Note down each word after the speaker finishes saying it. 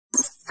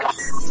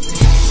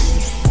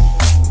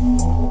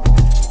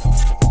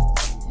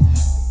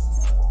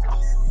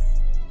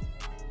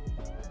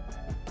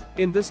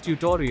In this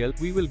tutorial,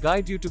 we will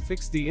guide you to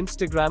fix the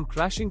Instagram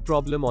crashing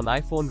problem on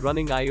iPhone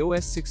running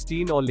iOS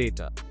 16 or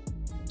later.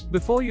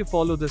 Before you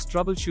follow this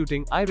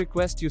troubleshooting, I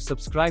request you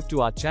subscribe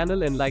to our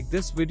channel and like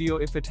this video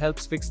if it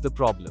helps fix the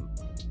problem.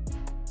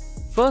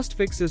 First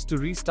fix is to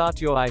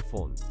restart your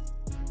iPhone.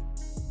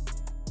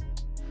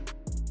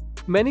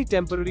 Many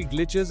temporary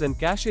glitches and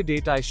cache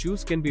data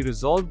issues can be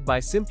resolved by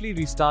simply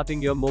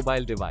restarting your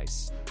mobile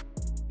device.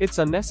 It's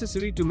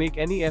unnecessary to make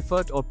any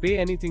effort or pay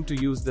anything to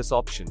use this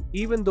option,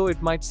 even though it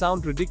might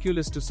sound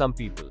ridiculous to some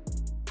people.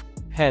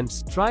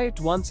 Hence, try it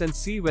once and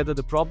see whether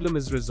the problem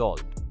is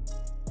resolved.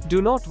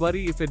 Do not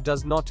worry if it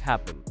does not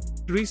happen.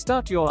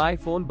 Restart your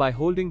iPhone by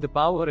holding the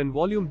power and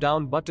volume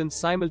down buttons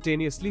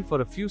simultaneously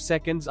for a few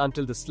seconds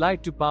until the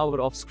slide to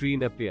power off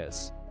screen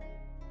appears.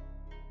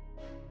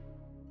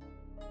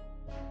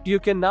 You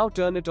can now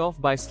turn it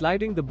off by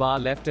sliding the bar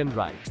left and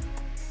right.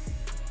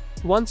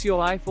 Once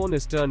your iPhone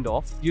is turned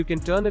off, you can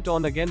turn it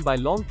on again by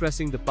long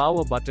pressing the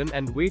power button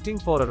and waiting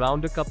for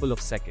around a couple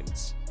of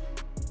seconds.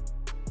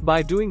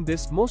 By doing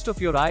this, most of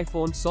your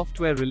iPhone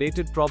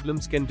software-related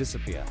problems can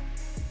disappear.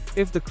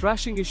 If the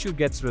crashing issue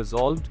gets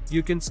resolved,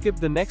 you can skip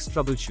the next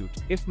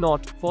troubleshoot. If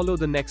not, follow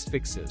the next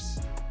fixes.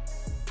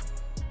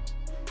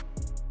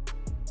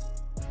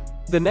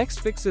 The next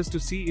fix is to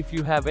see if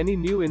you have any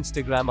new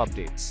Instagram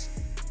updates.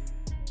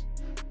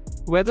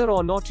 Whether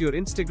or not your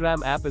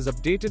Instagram app is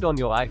updated on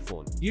your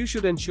iPhone, you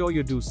should ensure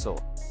you do so.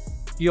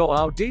 Your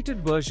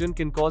outdated version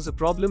can cause a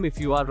problem if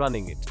you are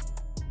running it.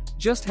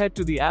 Just head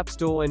to the App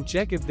Store and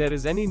check if there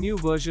is any new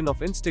version of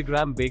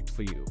Instagram baked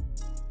for you.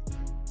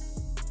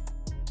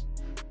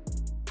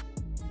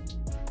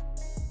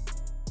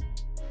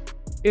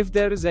 If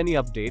there is any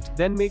update,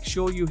 then make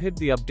sure you hit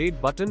the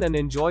update button and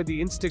enjoy the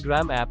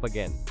Instagram app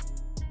again.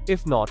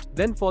 If not,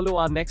 then follow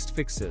our next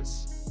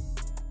fixes.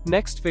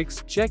 Next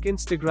fix, check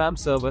Instagram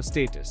server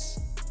status.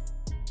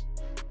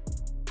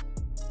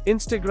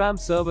 Instagram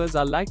servers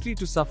are likely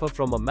to suffer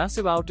from a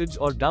massive outage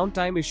or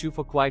downtime issue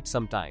for quite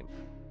some time.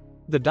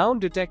 The Down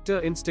Detector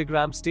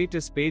Instagram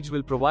status page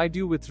will provide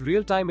you with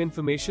real-time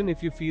information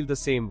if you feel the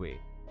same way.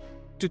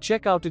 To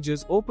check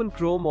outages, open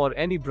Chrome or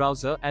any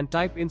browser and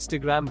type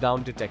Instagram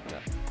Down Detector.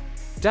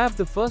 Tap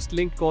the first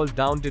link called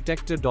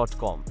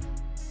downdetector.com.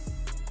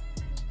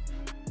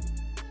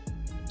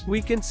 We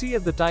can see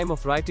at the time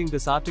of writing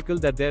this article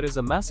that there is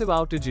a massive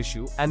outage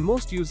issue, and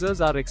most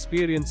users are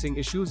experiencing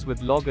issues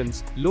with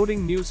logins,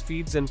 loading news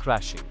feeds and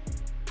crashing.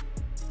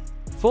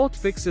 Fourth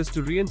fix is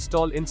to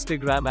reinstall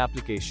Instagram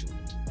application.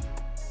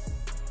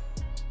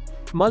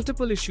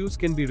 Multiple issues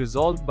can be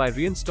resolved by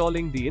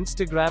reinstalling the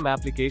Instagram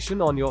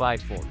application on your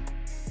iPhone.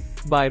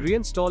 By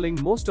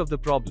reinstalling, most of the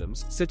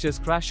problems, such as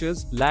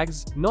crashes,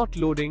 lags, not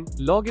loading,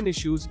 login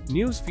issues,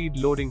 newsfeed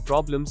loading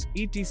problems,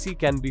 etc.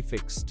 can be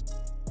fixed.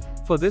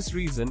 For this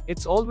reason,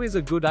 it's always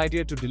a good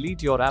idea to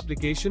delete your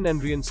application and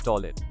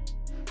reinstall it.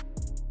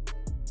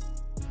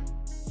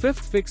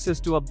 Fifth fix is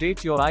to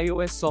update your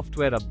iOS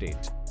software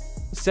update.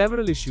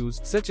 Several issues,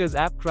 such as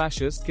app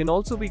crashes, can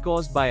also be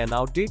caused by an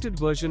outdated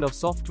version of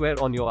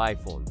software on your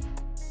iPhone.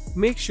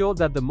 Make sure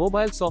that the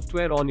mobile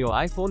software on your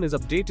iPhone is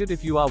updated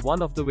if you are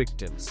one of the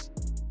victims.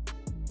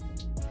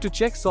 To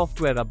check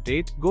software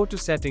update, go to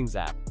Settings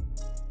app.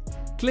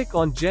 Click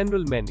on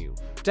General menu.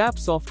 Tap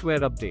Software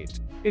Update.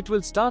 It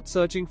will start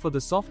searching for the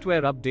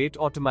software update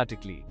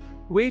automatically.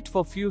 Wait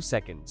for few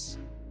seconds.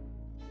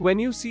 When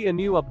you see a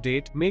new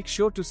update, make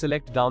sure to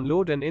select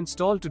Download and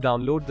install to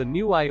download the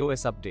new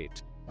iOS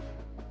update.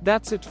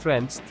 That's it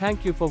friends,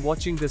 thank you for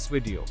watching this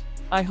video.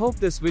 I hope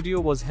this video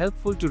was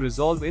helpful to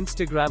resolve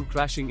Instagram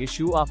crashing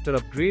issue after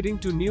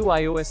upgrading to new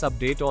iOS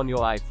update on your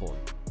iPhone.